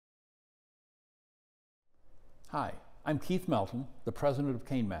Hi, I'm Keith Melton, the President of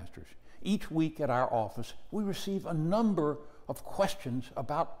CaneMasters. Each week at our office, we receive a number of questions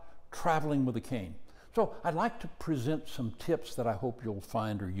about traveling with a cane. So I'd like to present some tips that I hope you'll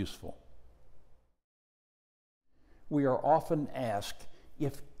find are useful. We are often asked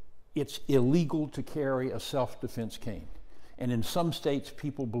if it's illegal to carry a self-defense cane. And in some states,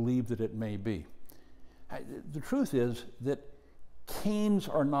 people believe that it may be. The truth is that canes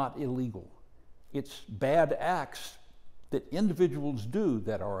are not illegal. It's bad acts that individuals do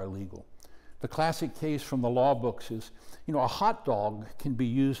that are illegal. The classic case from the law books is, a hot dog can be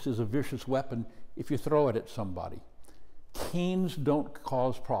used as a vicious weapon if you throw it at somebody. Canes don't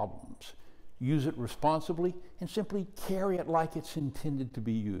cause problems. Use it responsibly and simply carry it like it's intended to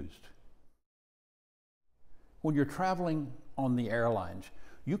be used. When you're traveling on the airlines,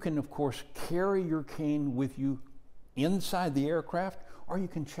 you can, of course, carry your cane with you inside the aircraft, or you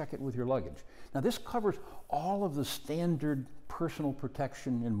can check it with your luggage. Now, this covers all of the standard personal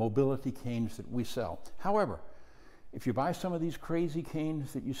protection and mobility canes that we sell. However, if you buy some of these crazy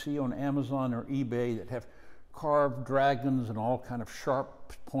canes that you see on Amazon or eBay that have carved dragons and all kind of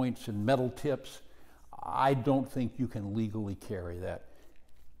sharp points and metal tips, I don't think you can legally carry that.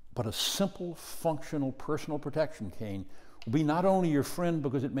 But a simple, functional personal protection cane will be not only your friend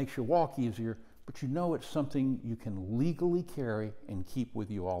because it makes your walk easier, but it's something you can legally carry and keep with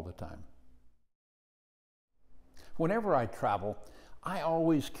you all the time. Whenever I travel, I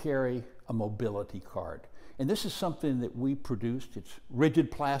always carry a mobility card. And this is something that we produced. It's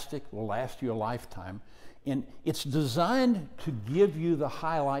rigid plastic, will last you a lifetime. And it's designed to give you the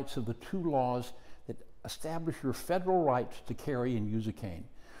highlights of the two laws that establish your federal rights to carry and use a cane.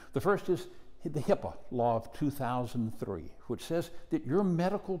 The first is the HIPAA law of 2003, which says that your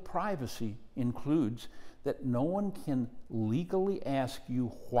medical privacy includes that no one can legally ask you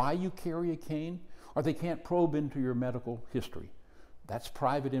why you carry a cane, or they can't probe into your medical history. That's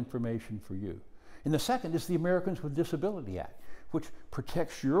private information for you. And the second is the Americans with Disability Act, which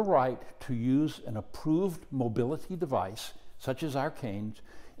protects your right to use an approved mobility device, such as our canes,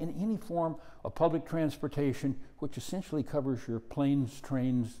 in any form of public transportation, which essentially covers your planes,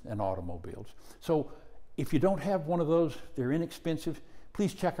 trains, and automobiles. So if you don't have one of those, they're inexpensive,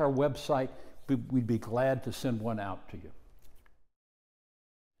 please check our website. We'd be glad to send one out to you.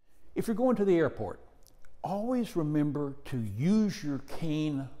 If you're going to the airport, always remember to use your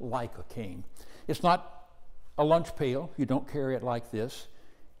cane like a cane. It's not a lunch pail. You don't carry it like this.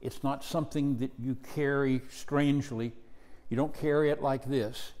 It's not something that you carry strangely. You don't carry it like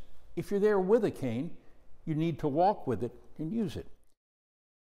this. If you're there with a cane, you need to walk with it and use it.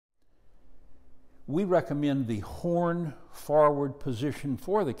 We recommend the horn forward position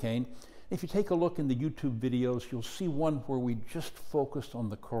for the cane. If you take a look in the YouTube videos, you'll see one where we just focused on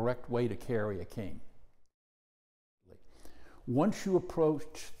the correct way to carry a cane. Once you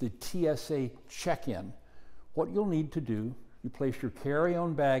approach the TSA check-in, what you'll need to do, you place your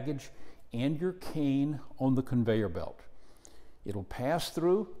carry-on baggage and your cane on the conveyor belt. It'll pass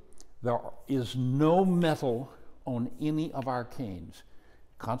through. There is no metal on any of our canes.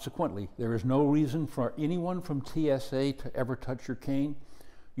 Consequently, there is no reason for anyone from TSA to ever touch your cane.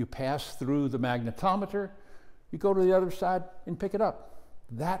 You pass through the magnetometer, you go to the other side and pick it up.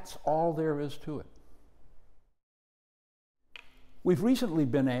 That's all there is to it. We've recently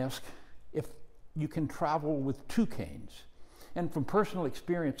been asked if you can travel with two canes. And from personal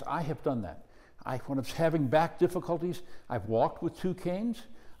experience, I have done that. When I was having back difficulties, I've walked with two canes.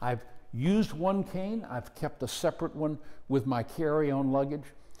 I've used one cane. I've kept a separate one with my carry-on luggage.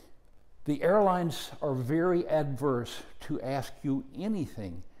 The airlines are very adverse to ask you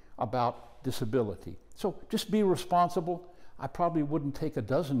anything about disability. So just be responsible. I probably wouldn't take a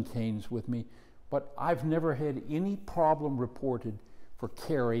dozen canes with me, but I've never had any problem reported for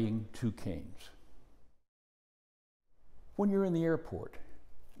carrying two canes. When you're in the airport,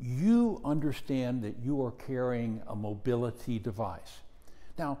 you understand that you are carrying a mobility device.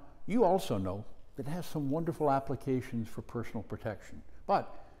 Now, you also know that it has some wonderful applications for personal protection,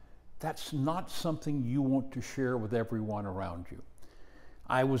 but that's not something you want to share with everyone around you.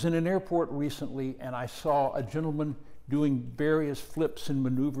 I was in an airport recently and I saw a gentleman doing various flips and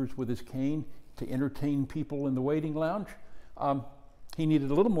maneuvers with his cane to entertain people in the waiting lounge. He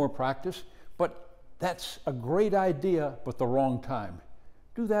needed a little more practice, but that's a great idea, but the wrong time.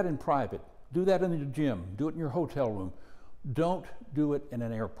 Do that in private. Do that in the gym. Do it in your hotel room. Don't do it in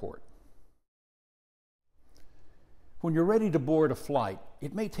an airport. When you're ready to board a flight,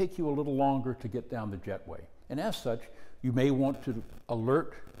 it may take you a little longer to get down the jetway. And as such, you may want to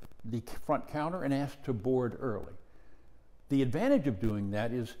alert the front counter and ask to board early. The advantage of doing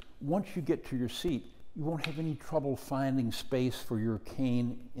that is once you get to your seat, you won't have any trouble finding space for your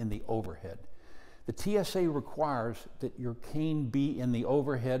cane in the overhead. The TSA requires that your cane be in the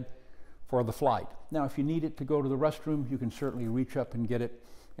overhead for the flight. Now, if you need it to go to the restroom, you can certainly reach up and get it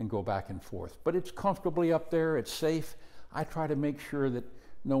and go back and forth. But it's comfortably up there, it's safe. I try to make sure that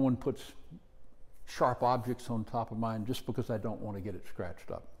no one puts sharp objects on top of mine just because I don't want to get it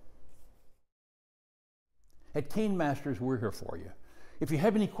scratched up. At CaneMasters, we're here for you. If you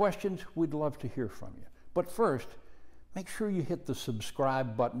have any questions, we'd love to hear from you. But first, make sure you hit the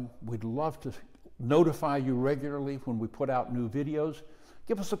subscribe button. We'd love to notify you regularly when we put out new videos.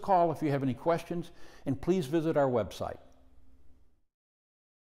 Give us a call if you have any questions, and please visit our website,